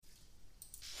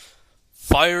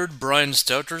Fired Brian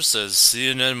Stelter says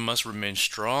CNN must remain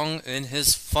strong in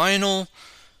his final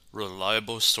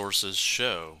reliable sources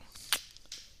show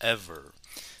ever.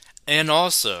 And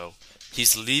also,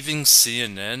 he's leaving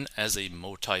CNN as a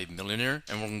multi-millionaire,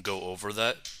 and we're going to go over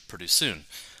that pretty soon.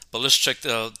 But let's check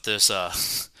out this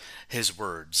his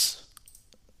words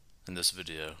in this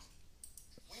video.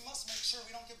 We must make sure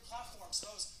we don't give platforms to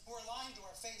those who are lying to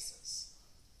our faces.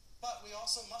 But we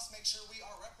also must make sure we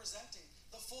are representing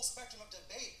the full spectrum of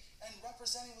debate and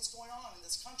representing what's going on in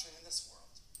this country and in this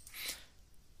world.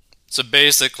 So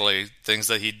basically, things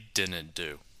that he didn't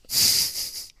do.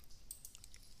 That's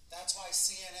why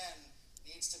CNN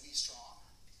needs to be strong.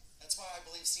 That's why I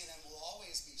believe CNN will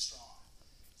always be strong.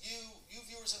 You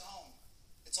viewers at home,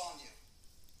 it's on you.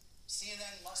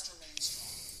 CNN must remain strong.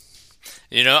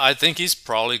 You know, I think he's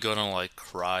probably gonna like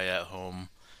cry at home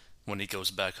when he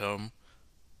goes back home,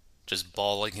 just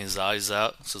bawling his eyes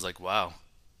out. So it's like, wow,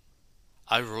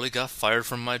 I really got fired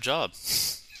from my job.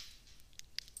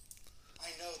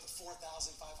 I know the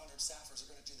 4,500 staffers are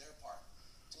going to do their part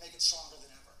to make it stronger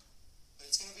than ever. But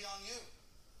it's going to be on you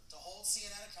to hold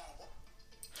CNN accountable.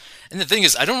 And the thing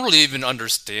is, I don't really even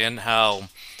understand how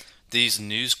these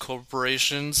news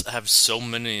corporations have so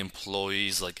many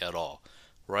employees like at all,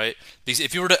 right? Because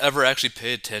if you were to ever actually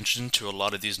pay attention to a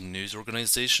lot of these news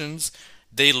organizations,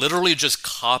 they literally just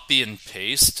copy and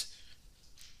paste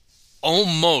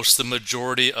almost the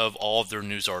majority of all of their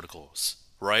news articles,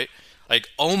 right? Like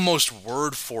almost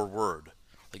word for word.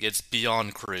 Like it's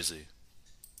beyond crazy.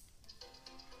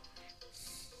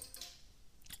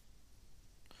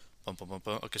 Bum, bum, bum,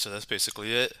 bum. Okay, so that's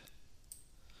basically it.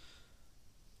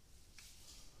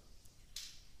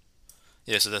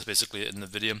 Yeah, so that's basically it in the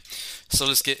video. So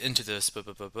let's get into this.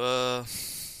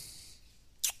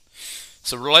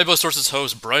 So Reliable Sources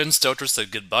host Brian Stelter said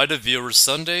goodbye to viewers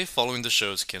Sunday following the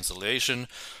show's cancellation,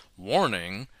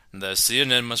 warning that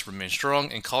CNN must remain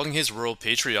strong and calling his role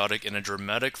patriotic in a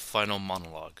dramatic final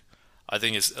monologue. I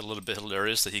think it's a little bit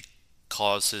hilarious that he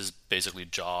calls his basically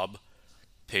job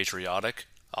patriotic.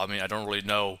 I mean, I don't really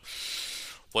know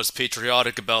what's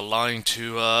patriotic about lying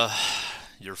to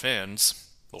your fans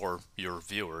or your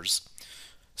viewers.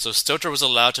 So Stelter was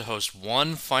allowed to host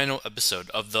one final episode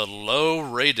of the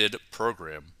low-rated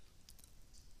program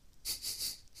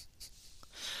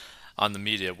on the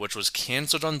media, which was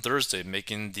canceled on Thursday,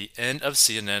 making the end of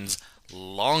CNN's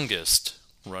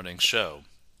longest-running show.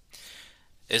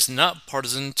 It's not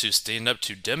partisan to stand up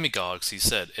to demagogues, he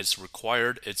said. It's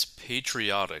required, it's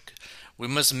patriotic. We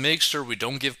must make sure we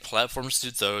don't give platforms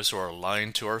to those who are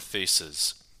lying to our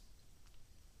faces.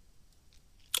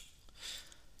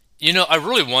 You know, I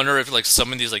really wonder if like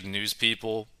some of these like news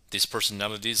people, these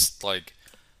personalities, like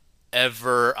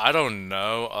ever, I don't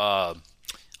know,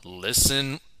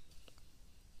 listen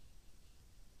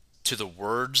to the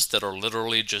words that are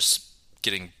literally just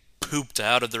getting pooped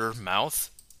out of their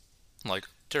mouth. Like,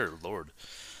 dear Lord.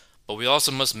 But we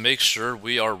also must make sure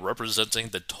we are representing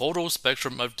the total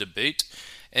spectrum of debate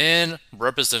and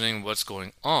representing what's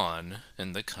going on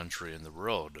in the country and the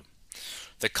world.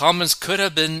 The comments could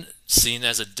have been seen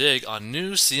as a dig on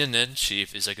new CNN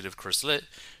chief executive Chris Litt,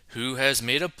 who has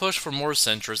made a push for more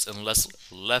centrist and less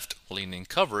left-leaning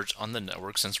coverage on the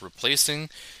network since replacing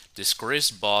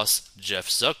disgraced boss Jeff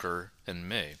Zucker in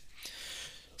May.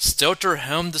 Stelter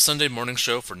helmed the Sunday morning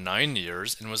show for 9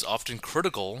 years and was often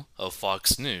critical of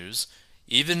Fox News,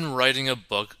 even writing a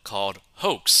book called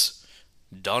Hoax: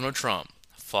 Donald Trump,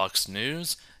 Fox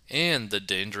News, and the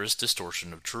Dangerous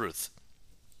Distortion of Truth.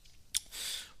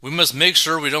 We must make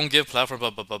sure we don't give platform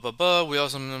We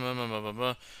also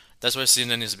That's why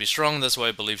CNN needs to be strong. That's why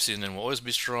I believe CNN will always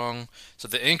be strong. So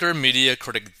the anchor media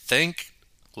critic thanked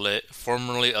Litt,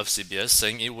 formerly of CBS,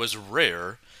 saying it was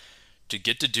rare to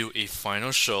get to do a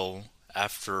final show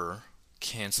after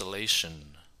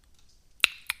cancellation.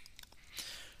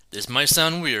 This might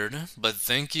sound weird, but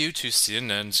thank you to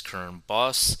CNN's current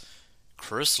boss,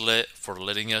 Chris Litt, for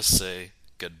letting us say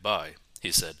goodbye, he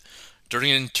said.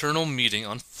 During an internal meeting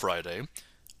on Friday,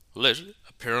 Litt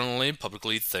apparently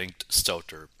publicly thanked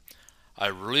Stelter. I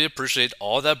really appreciate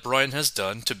all that Brian has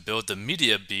done to build the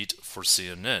media beat for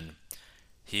CNN.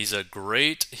 He's a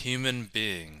great human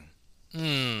being.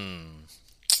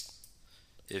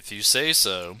 If you say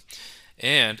so.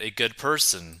 And a good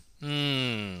person.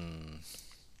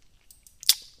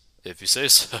 If you say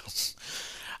so.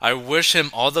 I wish him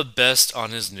all the best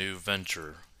on his new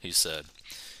venture, he said.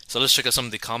 So let's check out some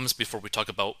of the comments before we talk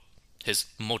about his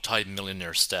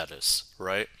multi-millionaire status,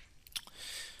 right?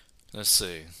 Let's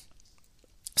see.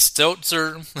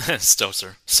 Seltzer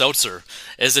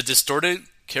is a distorted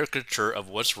caricature of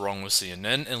what's wrong with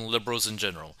CNN and liberals in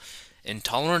general.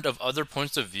 intolerant of other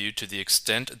points of view to the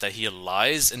extent that he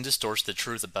lies and distorts the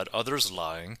truth about others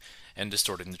lying and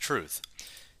distorting the truth.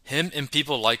 Him and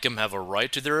people like him have a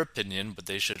right to their opinion, but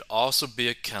they should also be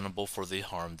accountable for the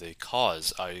harm they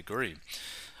cause. I agree.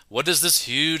 What does this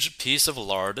huge piece of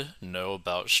lard know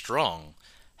about Strong?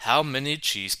 How many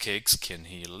cheesecakes can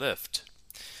he lift?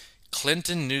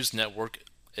 Clinton News Network,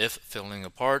 if falling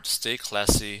apart, stay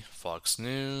classy. Fox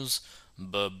News.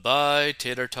 Bye-bye,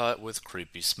 Tater Tot with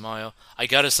creepy smile. I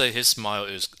gotta say, his smile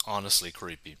is honestly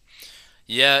creepy.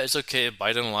 Yeah, it's okay if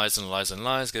Biden lies and lies and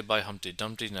lies. Goodbye, Humpty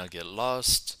Dumpty, now get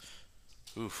lost.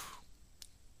 Oof.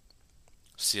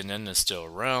 CNN is still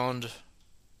around.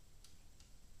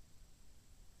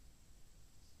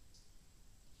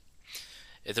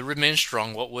 If they remain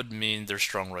strong, what would mean they're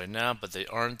strong right now, but they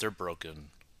aren't, they're broken.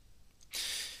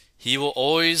 He will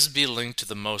always be linked to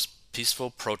the most peaceful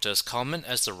protest comment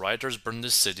as the rioters burn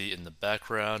the city in the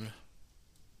background.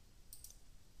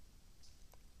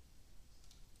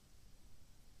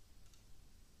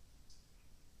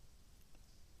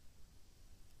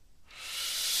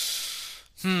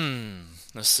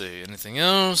 Let's see. Anything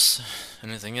else?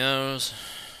 Anything else?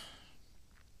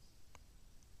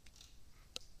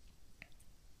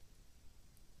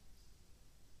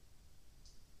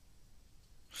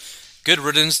 Good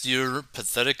riddance to your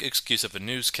pathetic excuse of a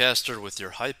newscaster with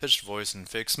your high-pitched voice and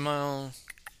fake smile.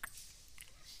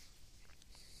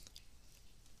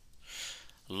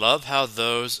 Love how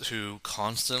those who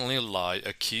constantly lie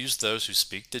accuse those who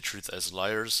speak the truth as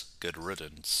liars. Good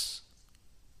riddance.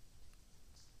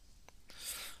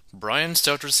 Brian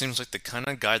Stelter seems like the kind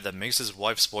of guy that makes his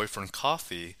wife's boyfriend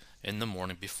coffee in the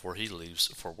morning before he leaves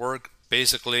for work,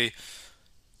 basically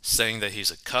saying that he's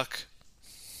a cuck.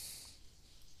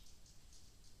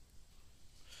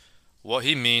 What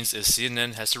he means is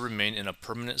CNN has to remain in a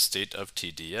permanent state of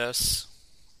TDS.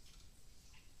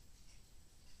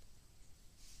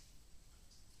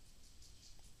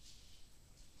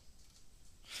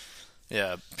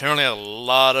 Yeah, apparently a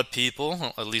lot of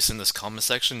people, at least in this comment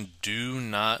section, do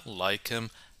not like him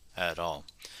at all.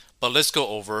 But let's go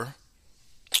over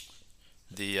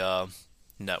the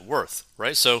net worth,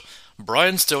 right? So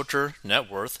Brian Stelter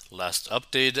net worth last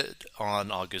updated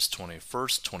on August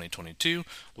 21st, 2022,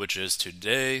 which is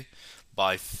today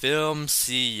by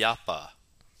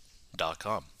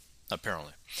filmsiapa.com,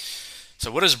 apparently. So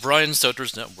what is Brian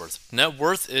Stelter's net worth? Net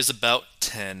worth is about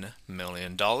 $10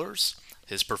 million.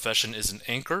 His profession is an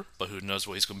anchor, but who knows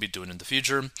what he's going to be doing in the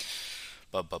future.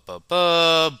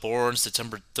 Born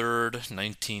September 3rd,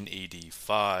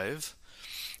 1985.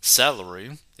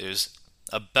 Salary is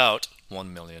about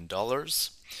 $1 million.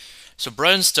 So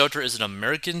Brian Stelter is an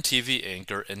American TV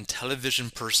anchor and television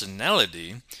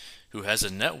personality who has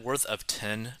a net worth of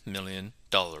 $10 million,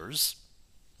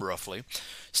 roughly.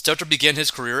 Stelter began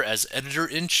his career as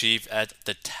editor-in-chief at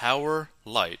the Tower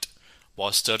Light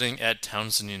while studying at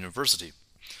Towson University.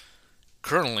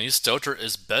 Currently, Stelter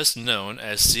is best known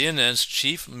as CNN's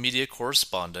chief media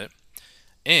correspondent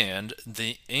and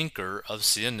the anchor of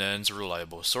CNN's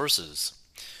Reliable Sources.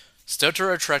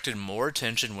 Stelter attracted more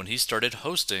attention when he started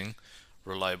hosting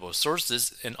Reliable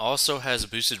Sources and also has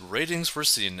boosted ratings for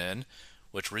CNN,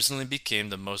 which recently became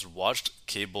the most watched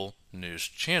cable news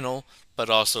channel,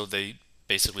 but also they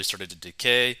basically started to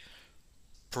decay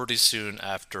pretty soon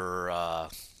after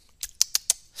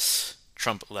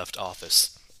Trump left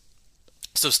office.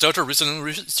 So Stelter recently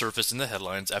resurfaced in the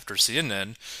headlines after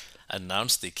CNN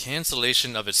announced the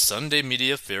cancellation of its Sunday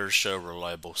media affairs show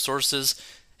Reliable Sources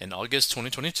in August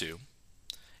 2022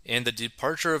 and the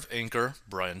departure of anchor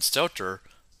Brian Stelter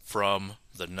from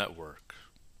the network.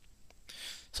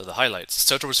 So the highlights.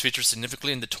 Stelter was featured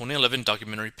significantly in the 2011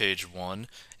 documentary Page One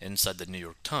inside the New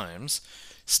York Times.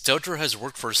 Stelter has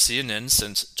worked for CNN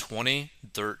since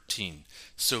 2013,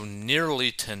 so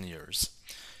nearly 10 years.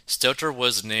 Stelter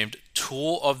was named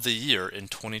Tool of the Year in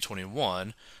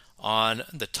 2021 on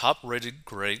the top-rated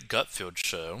Greg Gutfeld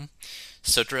show.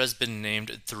 Stelter has been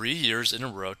named 3 years in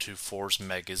a row to Forbes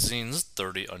magazine's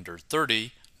 30 Under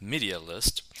 30 media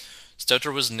list.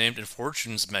 Stelter was named in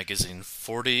Fortune's magazine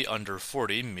 40 Under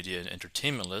 40 media and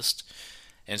entertainment list.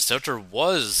 And Stelter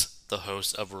was the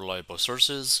host of Reliable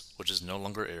Sources, which is no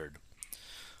longer aired.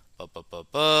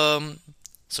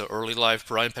 So early life,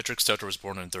 Brian Patrick Stelter was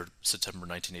born on 3rd September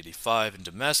 1985 in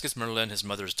Damascus, Maryland. His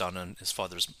mother is Donna and his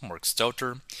father is Mark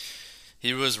Stelter.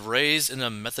 He was raised in a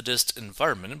Methodist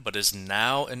environment, but is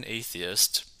now an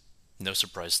atheist. No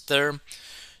surprise there.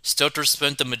 Stelter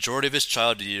spent the majority of his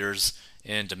childhood years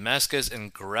in Damascus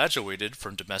and graduated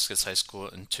from Damascus High School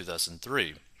in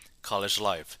 2003. College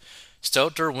life.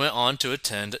 Stelter went on to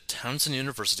attend Towson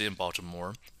University in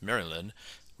Baltimore, Maryland,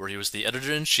 where he was the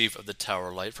editor-in-chief of the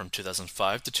Tower Light from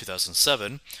 2005 to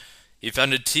 2007. He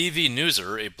founded TV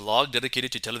Newser, a blog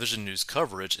dedicated to television news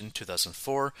coverage, in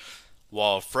 2004,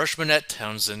 while a freshman at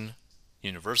Towson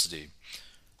University.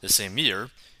 The same year,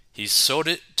 he sold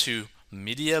it to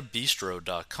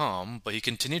MediaBistro.com, but he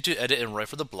continued to edit and write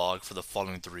for the blog for the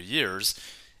following 3 years,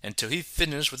 until he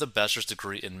finished with a bachelor's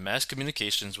degree in mass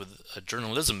communications with a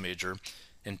journalism major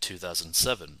in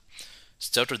 2007.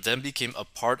 Stelter then became a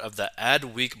part of the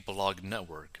Adweek blog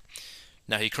network.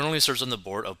 Now he currently serves on the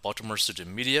board of Baltimore Student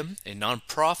Media, a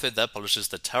non-profit that publishes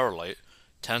the Tower Light,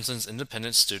 Townson's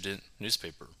independent student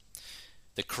newspaper.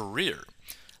 The career.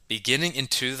 Beginning in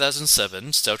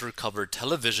 2007, Stelter covered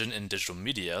television and digital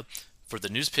media for the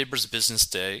newspaper's Business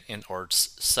Day and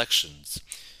Arts sections.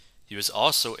 He was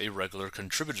also a regular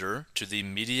contributor to the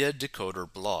Media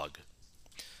Decoder blog.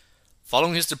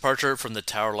 Following his departure from the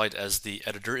Tower Light as the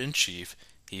editor-in-chief,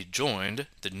 he joined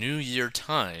the New York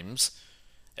Times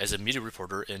as a media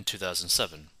reporter in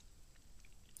 2007.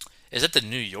 Is that the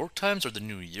New York Times or the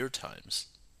New Year Times?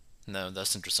 No,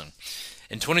 that's interesting.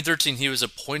 In 2013, he was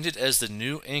appointed as the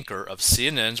new anchor of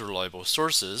CNN's Reliable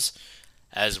Sources,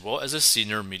 as well as a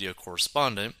senior media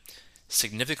correspondent,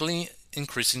 significantly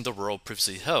increasing the role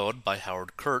previously held by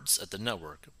Howard Kurtz at the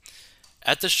network.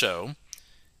 At the show,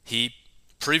 he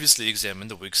previously examined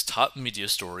the week's top media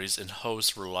stories and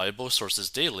hosts Reliable Sources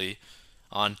Daily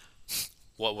on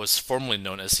what was formerly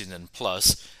known as CNN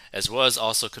Plus, as well as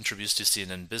also contributes to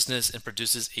CNN Business and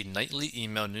produces a nightly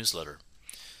email newsletter.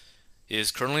 He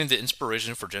is currently the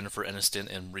inspiration for Jennifer Aniston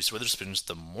and Reese Witherspoon's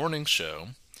The Morning Show,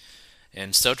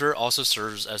 and Stelter also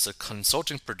serves as a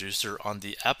consulting producer on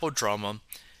the Apple drama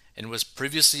and was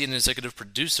previously an executive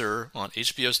producer on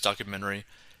HBO's documentary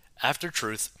After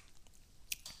Truth,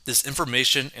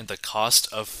 Disinformation and the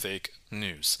Cost of Fake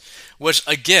News. Which,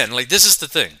 again, this is the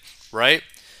thing, right?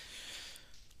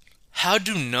 How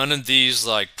do none of these,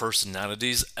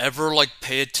 personalities ever,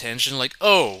 pay attention?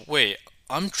 Oh, wait,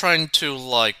 I'm trying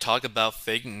to, talk about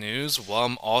fake news while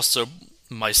I'm also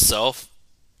myself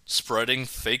spreading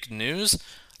fake news?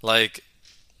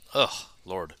 Oh,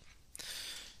 Lord.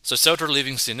 So Stelter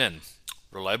leaving CNN.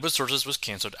 Reliable Sources was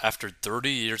canceled after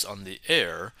 30 years on the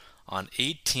air on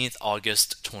 18th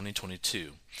August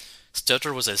 2022.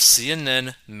 Stelter was a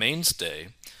CNN mainstay,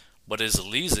 but is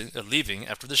leaving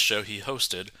after the show he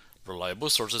hosted, Reliable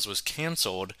Sources, was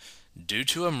canceled due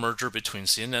to a merger between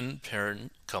CNN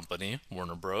parent company,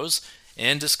 Warner Bros.,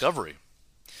 and Discovery.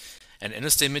 And in a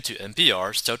statement to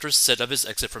NPR, Stelter said of his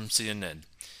exit from CNN,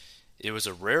 "It was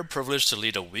a rare privilege to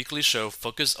lead a weekly show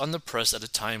focused on the press at a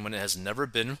time when it has never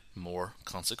been more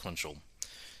consequential."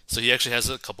 So he actually has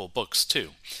a couple books,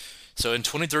 too. So in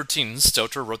 2013,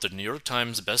 Stelter wrote the New York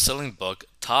Times best-selling book,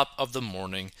 Top of the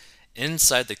Morning,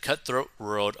 Inside the Cutthroat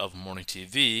World of Morning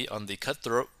TV on the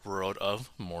Cutthroat World of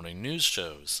Morning News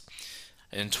Shows.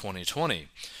 In 2020,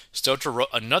 Stelter wrote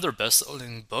another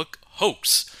best-selling book,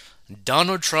 Hoax,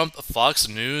 Donald Trump, Fox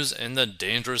News, and the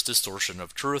Dangerous Distortion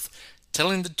of Truth,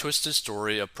 telling the twisted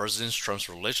story of President Trump's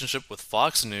relationship with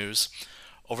Fox News.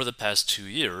 Over the past 2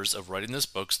 years of writing this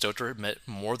book, Stelter met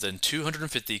more than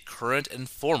 250 current and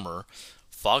former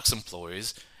Fox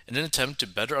employees in an attempt to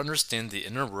better understand the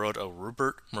inner world of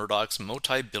Rupert Murdoch's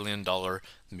multi-billion-dollar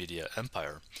media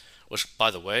empire. Which, by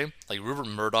the way, Rupert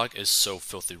Murdoch is so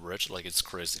filthy rich, it's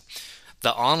crazy.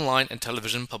 The online and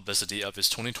television publicity of his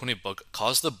 2020 book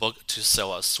caused the book to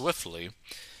sell out swiftly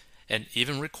and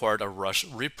even required a rush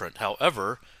reprint.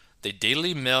 However, the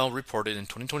Daily Mail reported in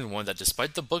 2021 that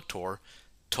despite the book tour,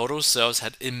 total sales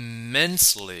had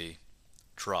immensely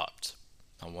dropped.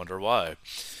 I wonder why.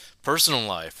 Personal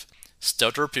life.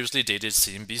 Stelter previously dated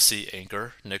CNBC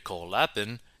anchor Nicole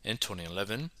Lapin in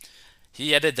 2011.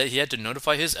 He added that he had to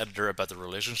notify his editor about the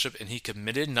relationship and he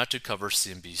committed not to cover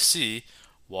CNBC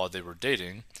while they were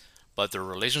dating, but their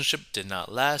relationship did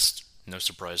not last. No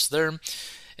surprise there.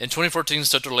 In 2014,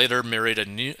 Stelter later married a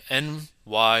new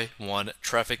NY1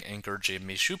 traffic anchor,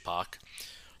 Jamie Shupak.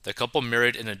 The couple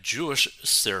married in a Jewish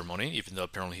ceremony, even though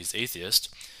apparently he's atheist,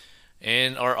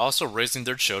 and are also raising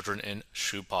their children in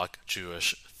Shupak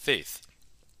Jewish faith.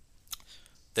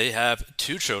 They have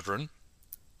 2 children,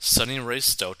 Sunny Ray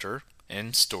Stelter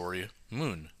and Story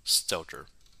Moon Stelter.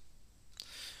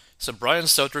 So Brian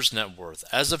Stelter's net worth.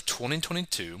 As of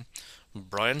 2022,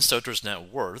 Brian Stelter's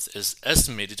net worth is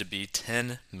estimated to be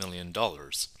 $10 million.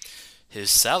 His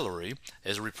salary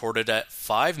is reported at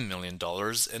 $5 million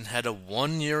and had a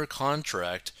 1-year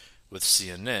contract with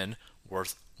CNN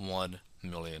worth $1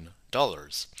 million.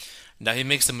 Now he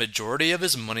makes the majority of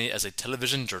his money as a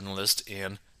television journalist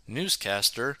and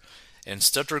newscaster, and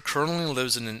Stelter currently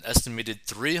lives in an estimated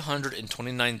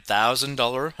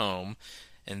 $329,000 home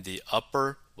in the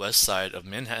Upper West Side of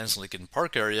Manhattan's Lincoln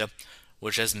Park area,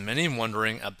 which has many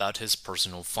wondering about his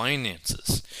personal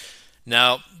finances.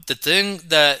 Now, the thing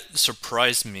that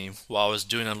surprised me while I was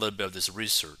doing a little bit of this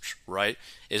research, right,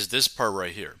 is this part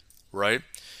right here, right?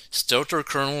 Stelter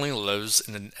currently lives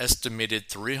in an estimated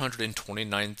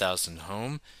 329,000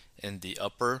 home in the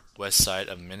Upper West Side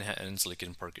of Manhattan's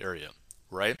Lincoln Park area,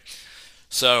 right?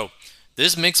 So,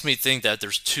 this makes me think that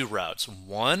there's two routes.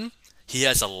 One, he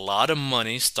has a lot of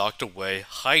money stocked away,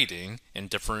 hiding in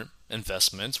different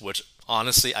investments, which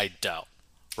honestly I doubt,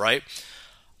 right?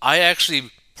 I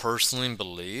actually personally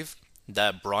believe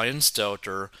that Brian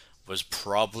Stelter was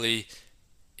probably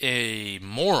a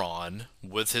moron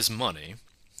with his money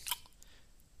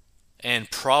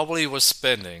and probably was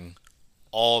spending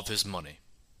all of his money.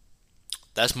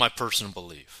 That's my personal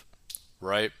belief,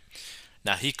 right?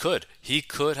 Now he could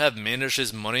have managed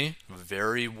his money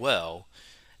very well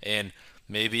and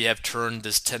maybe have turned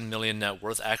this 10 million net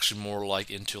worth actually more like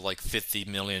into like 50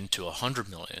 million to 100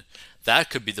 million.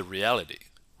 That could be the reality,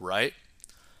 right?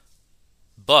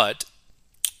 But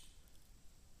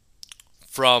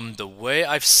from the way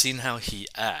I've seen how he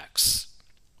acts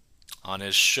on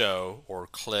his show or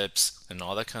clips and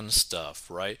all that kind of stuff,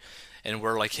 right? And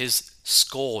where like his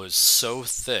skull is so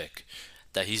thick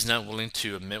that he's not willing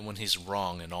to admit when he's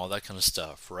wrong and all that kind of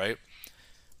stuff, right?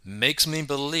 Makes me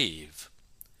believe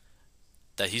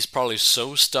that he's probably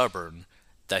so stubborn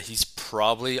that he's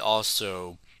probably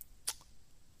also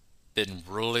been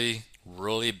really,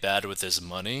 really bad with his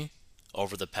money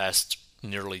over the past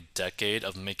nearly decade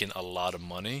of making a lot of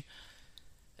money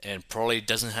and probably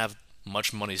doesn't have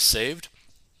much money saved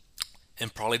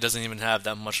and probably doesn't even have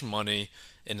that much money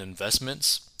in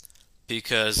investments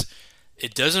because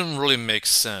it doesn't really make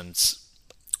sense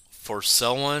for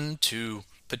someone to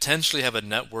potentially have a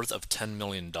net worth of $10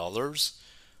 million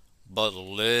but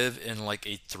live in like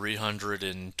a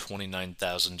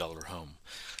 $329,000 home.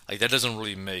 Like that doesn't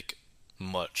really make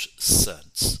much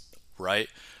sense, right?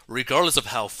 Regardless of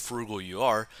how frugal you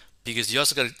are, because you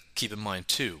also got to keep in mind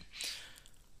too,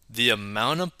 the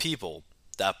amount of people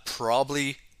that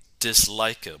probably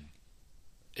dislike him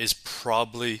is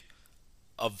probably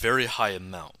a very high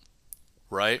amount,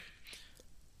 right?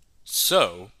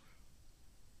 So,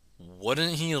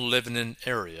 wouldn't he live in an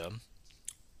area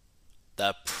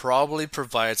that probably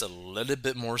provides a little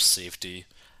bit more safety,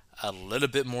 a little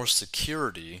bit more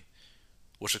security,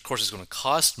 which of course is going to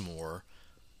cost more?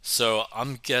 So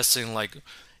I'm guessing like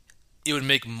it would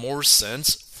make more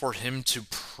sense for him to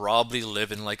probably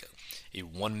live in like a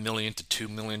 $1 million to $2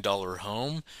 million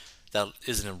home that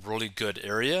is in a really good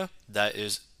area that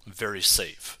is very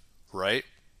safe, right?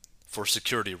 For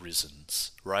security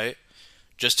reasons, right?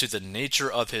 Just to the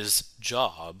nature of his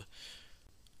job,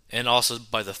 and also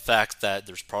by the fact that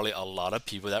there's probably a lot of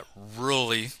people that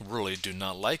really, really do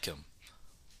not like him,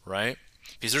 right?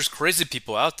 Because there's crazy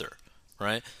people out there,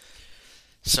 right?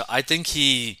 So I think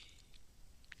he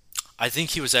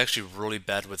was actually really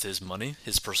bad with his money,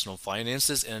 his personal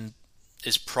finances, and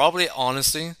is probably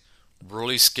honestly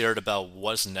really scared about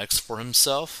what's next for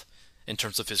himself in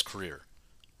terms of his career,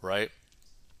 right?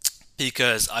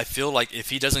 Because I feel like if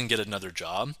he doesn't get another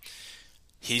job,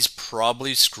 he's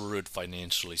probably screwed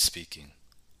financially speaking,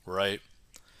 right?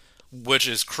 Which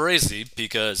is crazy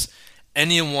because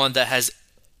anyone that has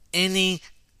any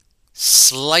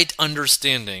slight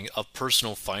understanding of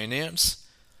personal finance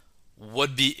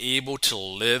would be able to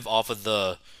live off of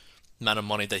the amount of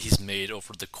money that he's made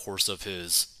over the course of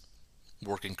his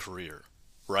working career,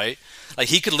 right? Like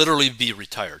he could literally be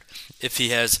retired if he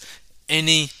has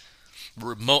any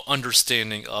remote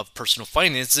understanding of personal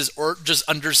finances or just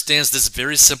understands this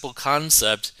very simple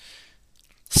concept: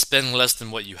 spend less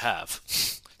than what you have,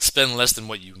 spend less than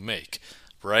what you make,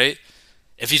 right?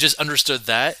 If he just understood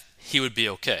that, he would be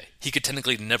okay. He could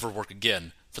technically never work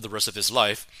again for the rest of his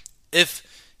life if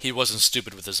he wasn't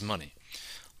stupid with his money.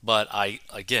 But I,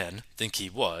 again, think he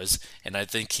was, and I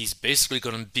think he's basically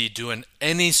going to be doing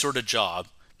any sort of job,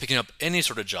 picking up any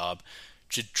sort of job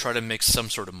to try to make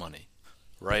some sort of money,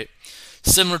 right?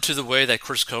 Similar to the way that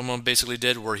Chris Cuomo basically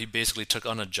did, where he basically took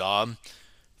on a job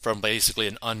from basically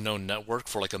an unknown network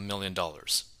for like $1 million,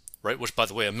 right? Which, by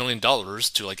the way, $1 million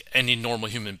to like any normal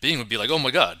human being would be like, oh my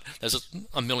God, that's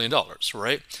 $1 million,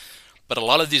 right? But a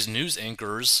lot of these news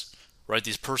anchors, right,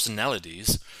 these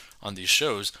personalities on these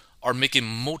shows are making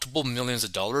multiple millions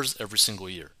of dollars every single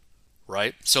year,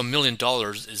 right? So $1 million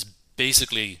is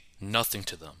basically nothing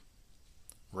to them,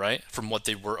 right? From what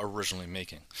they were originally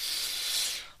making.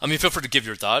 I mean, feel free to give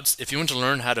your thoughts. If you want to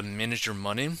learn how to manage your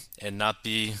money and not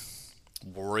be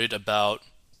worried about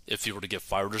if you were to get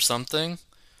fired or something,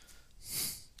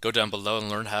 go down below and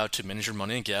learn how to manage your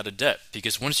money and get out of debt.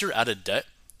 Because once you're out of debt,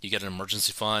 you get an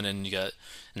emergency fund and you got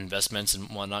investments and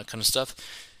whatnot kind of stuff.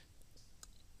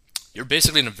 You're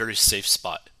basically in a very safe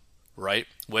spot, right?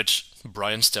 Which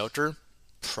Brian Stouter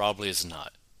probably is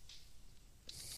not.